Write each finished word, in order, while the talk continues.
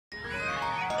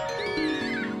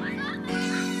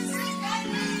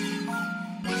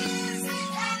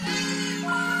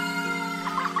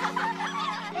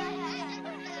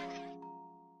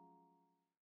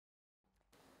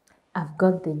I've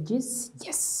got the juice,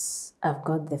 yes. I've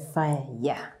got the fire,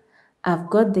 yeah. I've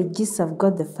got the juice, I've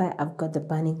got the fire, I've got the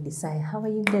burning desire. How are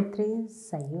you, grade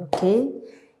 3s? Are you okay?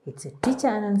 It's a Teacher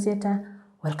Anauncieta.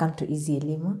 Welcome to Easy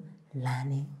Elimu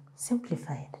Learning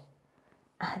Simplified.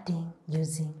 Adding,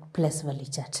 using place value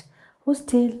chart. Who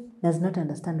still does not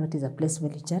understand what is a place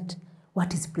value chart?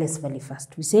 What is place value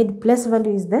first? We said place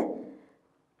value is the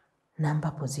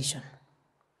number position.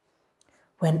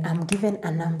 When I'm given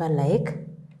a number like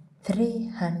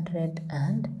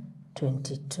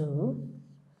 322,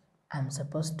 I'm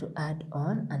supposed to add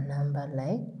on a number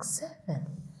like 7.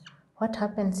 What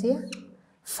happens here?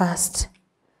 First,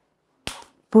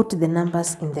 put the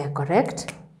numbers in their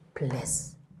correct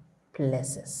places.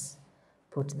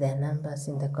 Put their numbers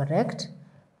in the correct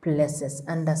places.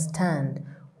 Understand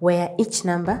where each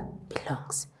number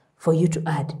belongs for you to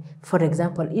add. For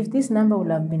example, if this number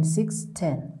would have been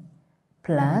 610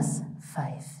 plus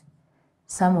 5.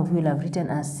 Some of you will have written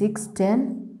as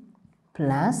 610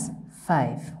 plus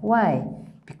 5. Why?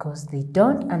 Because they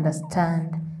don't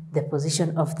understand the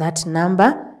position of that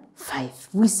number 5.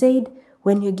 We said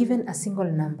when you're given a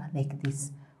single number like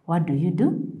this, what do?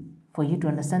 For you to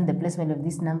understand the place value of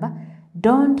this number,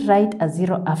 don't write a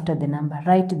 0 after the number.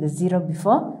 Write the 0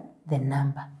 before the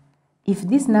number. If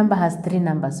this number has 3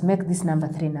 numbers, make this number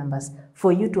 3 numbers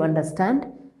for you to understand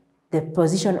the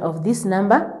position of this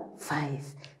number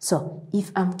 5. So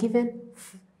if I'm given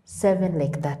 7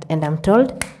 like that and I'm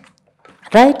told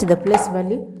write the place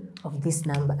value of this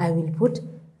number, I will put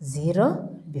 0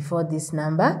 before this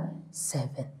number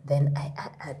 7. Then I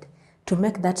add to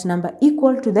make that number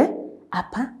equal to the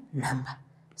upper number.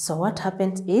 So what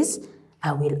happens is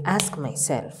I will ask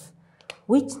myself,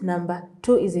 which number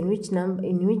 2 is in which number,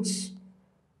 in which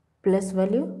place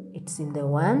value? It's in the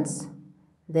ones.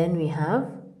 Then we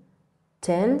have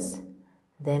tens,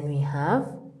 then we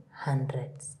have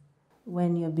hundreds.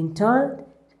 When you've been told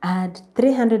add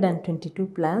 322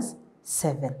 plus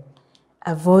 7,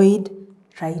 avoid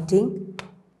writing.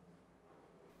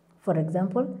 For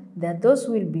example, there are those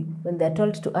who will be, when they're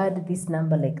told to add this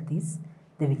number like this,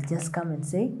 they will just come and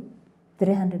say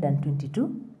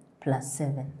 322 plus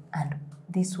 7. And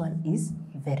this one is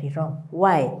very wrong.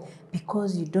 Why?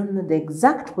 Because you don't know the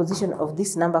exact position of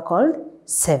this number called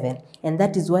 7. And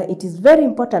that is why it is very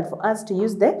important for us to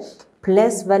use the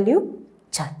place value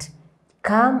chart.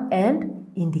 Come and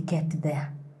indicate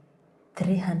there.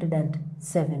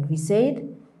 307. We said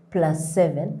plus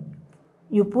 7.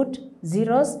 You put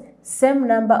zeros, same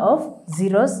number of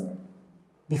zeros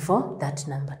before that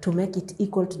number to make it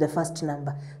equal to the first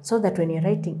number, so that when you're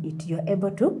writing it, you're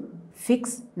able to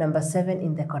fix number 7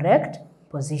 in the correct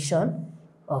position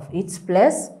of its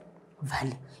place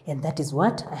value. And that is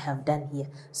what I have done here.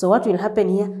 So what will happen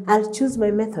here? I'll choose my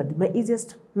method, my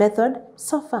easiest method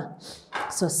so far.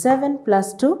 So 7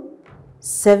 plus 2,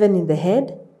 7 in the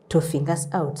head, 2 fingers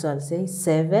out. So I'll say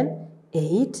 7,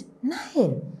 8,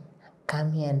 9.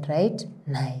 Come here and write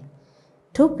 9.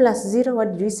 2 plus 0,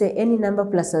 what did we say? Any number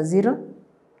plus a 0?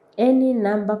 Any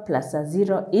number plus a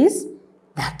 0 is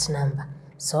that number.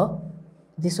 So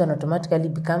this one automatically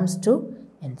becomes 2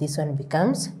 and this one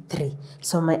becomes 3.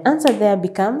 So my answer there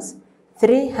becomes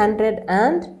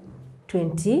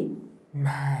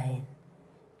 329.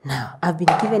 Now, I've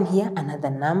been given here another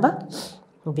number.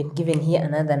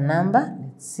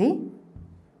 Let's see.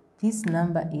 This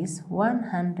number is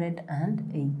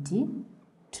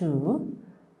 182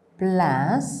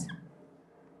 plus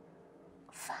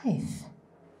 5.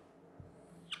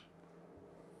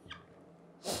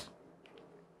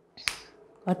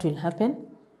 What will happen?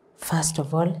 First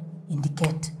of all,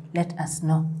 indicate. Let us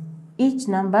know each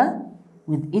number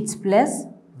with its place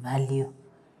value.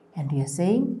 And we are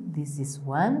saying this is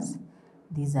ones,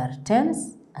 these are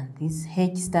tens, and this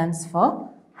H stands for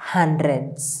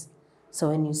hundreds. So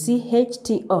when you see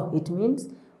HTO, it means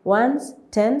ones,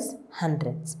 tens,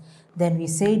 hundreds. Then we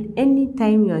said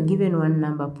anytime you are given one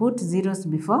number, put zeros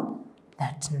before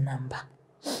that number.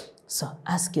 So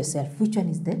ask yourself, which one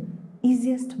is the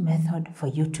easiest method for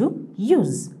you to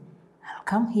use? I'll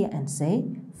come here and say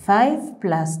 5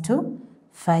 plus 2,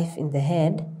 5 in the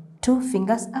head, 2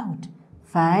 fingers out.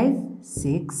 5,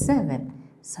 6, 7.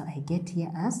 So I get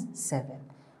here as 7.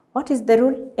 What is the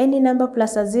rule? Any number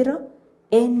plus a 0?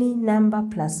 Any number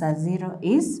plus a 0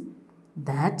 is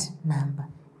that number.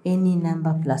 Any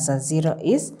number plus a 0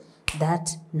 is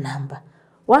that number.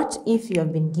 What if you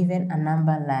have been given a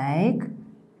number like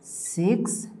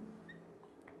 6,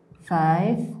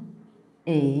 5,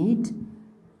 8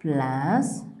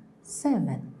 plus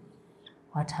 7?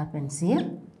 What happens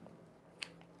here?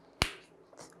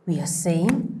 We are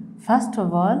saying, first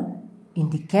of all,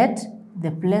 indicate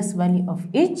the place value of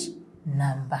each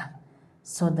number,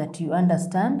 so that you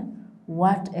understand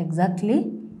what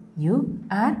exactly you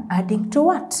are adding to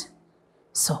what.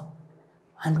 So,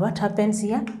 and what happens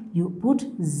here? You put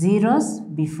zeros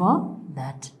before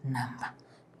that number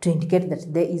to indicate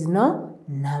that there is no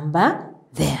number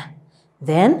there.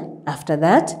 Then, after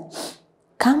that,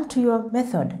 come to your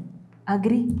method.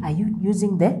 Agree, are you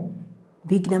using the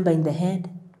big number in the head,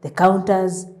 the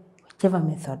counters, whichever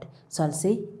method? So I'll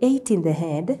say 8 in the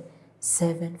head,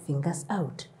 7 fingers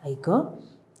out. I go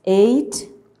 8,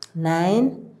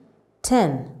 9,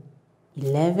 10,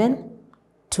 11,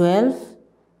 12,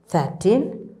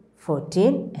 13,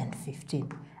 14, and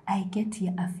 15. I get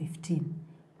here a 15.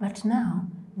 But now,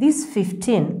 this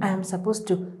 15, I am supposed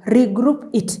to regroup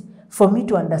it for me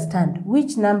to understand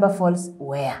which number falls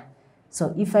where.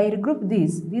 So if I regroup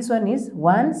this one is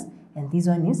ones and this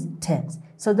one is tens.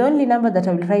 So the only number that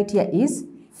I will write here is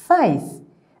 5.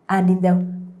 And in the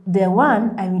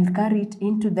 1, I will carry it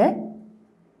into the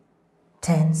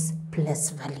tens place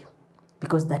value,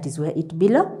 because that is where it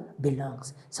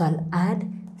belongs. So I'll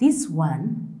add this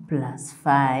 1 plus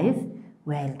 5,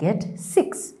 where I'll get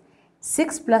 6.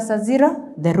 6 plus a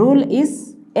 0, the rule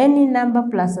is any number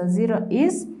plus a 0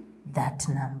 is that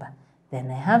number. Then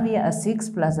I have here a 6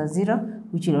 plus a 0,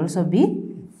 which will also be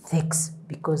 6,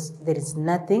 because there is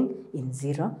nothing in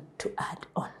 0 to add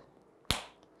on.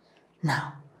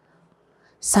 Now,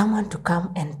 someone to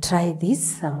come and try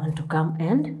this. Someone to come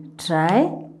and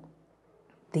try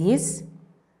this.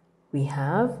 We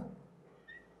have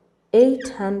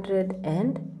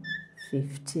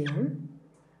 815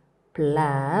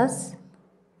 plus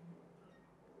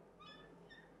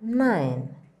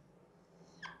 9.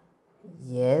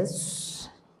 Yes,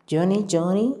 Johnny,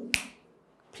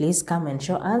 please come and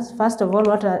show us. First of all,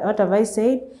 what have I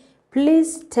said?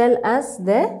 Please tell us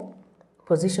the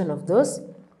position of those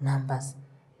numbers.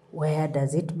 Where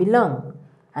does it belong?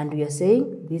 And we are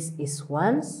saying this is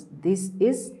ones, this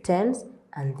is tens,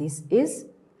 and this is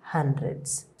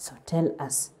hundreds. So tell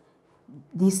us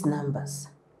these numbers.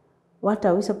 What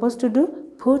are we supposed to do?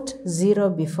 Put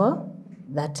 0 before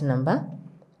that number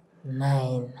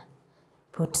 9.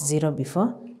 Put 0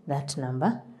 before that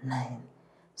number 9.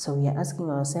 So we are asking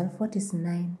ourselves, what is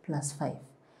 9 plus 5?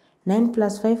 9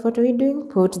 plus 5, what are we doing?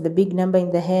 Put the big number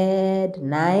in the head,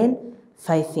 9,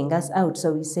 5 fingers out.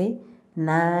 So we say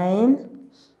 9,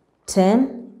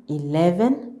 10,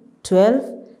 11, 12,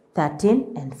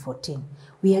 13, and 14.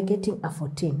 We are getting a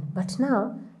 14. But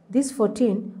now, this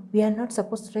 14, we are not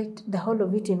supposed to write the whole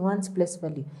of it in one's place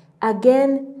value.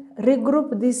 Again,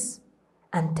 regroup this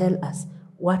and tell us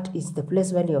what is the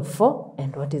place value of 4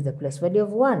 and what is the place value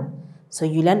of 1. So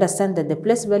you'll understand that the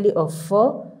place value of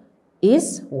 4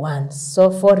 is 1. So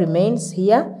 4 remains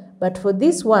here. But for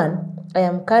this one, I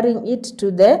am carrying it to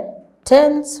the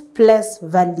tens place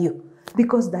value,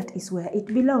 because that is where it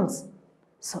belongs.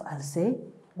 So I'll say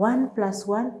 1 plus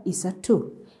 1 is a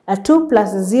 2. A 2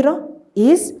 plus a 0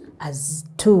 is a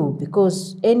 2,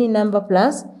 because any number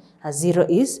plus a 0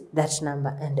 is that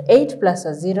number. And 8 plus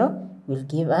a 0 will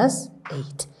give us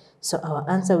 8. So our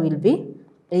answer will be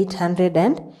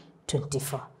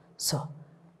 824. So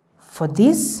for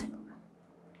this,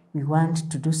 we want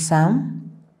to do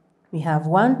sum. We have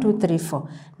 1, 2, 3, 4.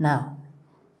 Now,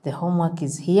 the homework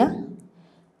is here.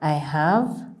 I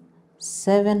have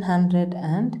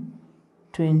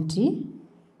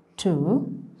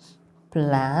 722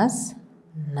 plus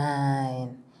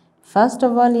 9. First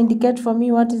of all, indicate for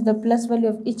me what is the place value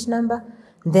of each number.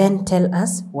 Then tell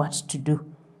us what to do.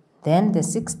 Then the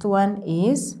sixth one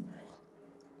is,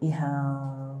 we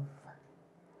have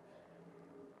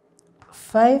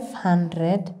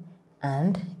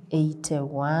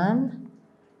 581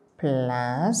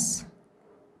 plus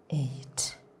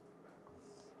 8.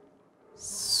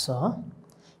 So,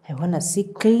 I want to see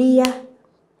clear.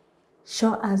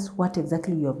 Show us what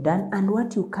exactly you have done and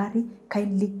what you carry.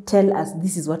 Kindly tell us,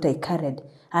 this is what I carried.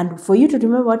 And for you to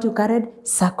remember what you carried,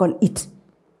 circle it.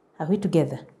 Are we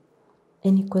together?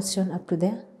 Any question up to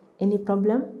there? Any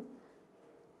problem?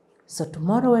 So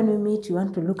tomorrow when we meet, you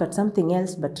want to look at something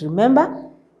else. But remember,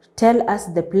 tell us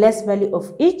the place value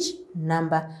of each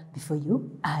number before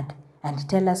you add. And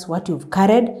tell us what you've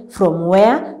carried from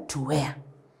where to where.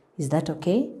 Is that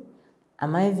okay?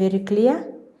 Am I very clear?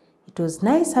 It was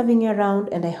nice having you around,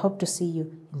 and I hope to see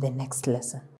you in the next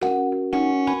lesson.